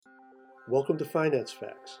Welcome to Finance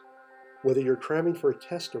Facts. Whether you're cramming for a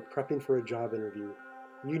test or prepping for a job interview,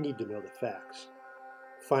 you need to know the facts.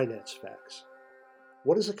 Finance Facts.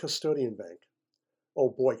 What is a custodian bank?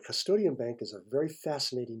 Oh boy, custodian bank is a very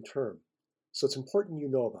fascinating term, so it's important you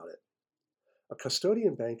know about it. A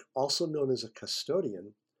custodian bank, also known as a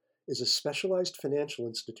custodian, is a specialized financial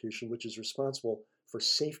institution which is responsible for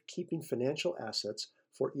safekeeping financial assets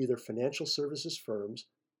for either financial services firms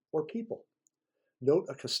or people. Note,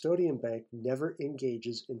 a custodian bank never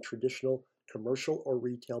engages in traditional commercial or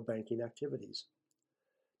retail banking activities.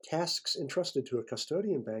 Tasks entrusted to a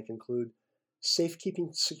custodian bank include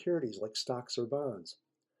safekeeping securities like stocks or bonds,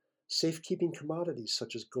 safekeeping commodities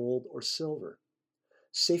such as gold or silver,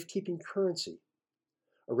 safekeeping currency,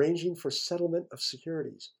 arranging for settlement of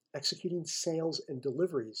securities, executing sales and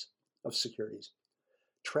deliveries of securities,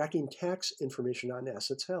 tracking tax information on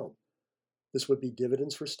assets held. This would be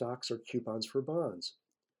dividends for stocks or coupons for bonds.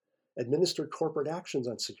 Administer corporate actions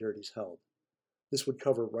on securities held. This would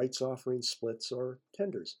cover rights offerings, splits, or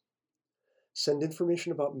tenders. Send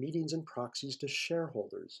information about meetings and proxies to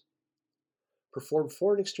shareholders. Perform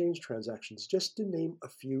foreign exchange transactions, just to name a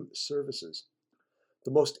few services.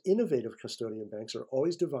 The most innovative custodian banks are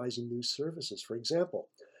always devising new services. For example,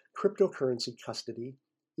 cryptocurrency custody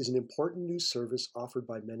is an important new service offered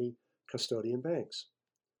by many custodian banks.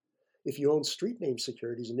 If you own street name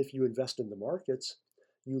securities and if you invest in the markets,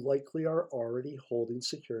 you likely are already holding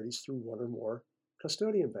securities through one or more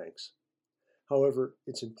custodian banks. However,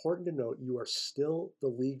 it's important to note you are still the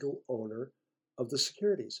legal owner of the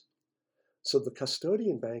securities. So the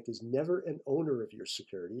custodian bank is never an owner of your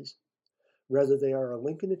securities. Rather, they are a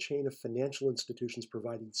link in a chain of financial institutions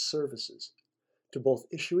providing services to both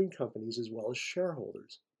issuing companies as well as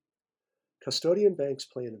shareholders. Custodian banks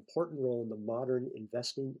play an important role in the modern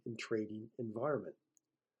investing and trading environment.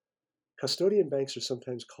 Custodian banks are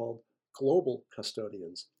sometimes called global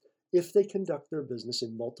custodians if they conduct their business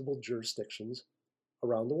in multiple jurisdictions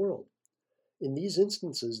around the world. In these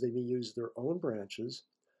instances, they may use their own branches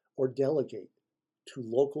or delegate to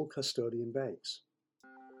local custodian banks.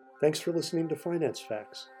 Thanks for listening to Finance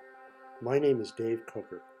Facts. My name is Dave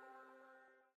Coker.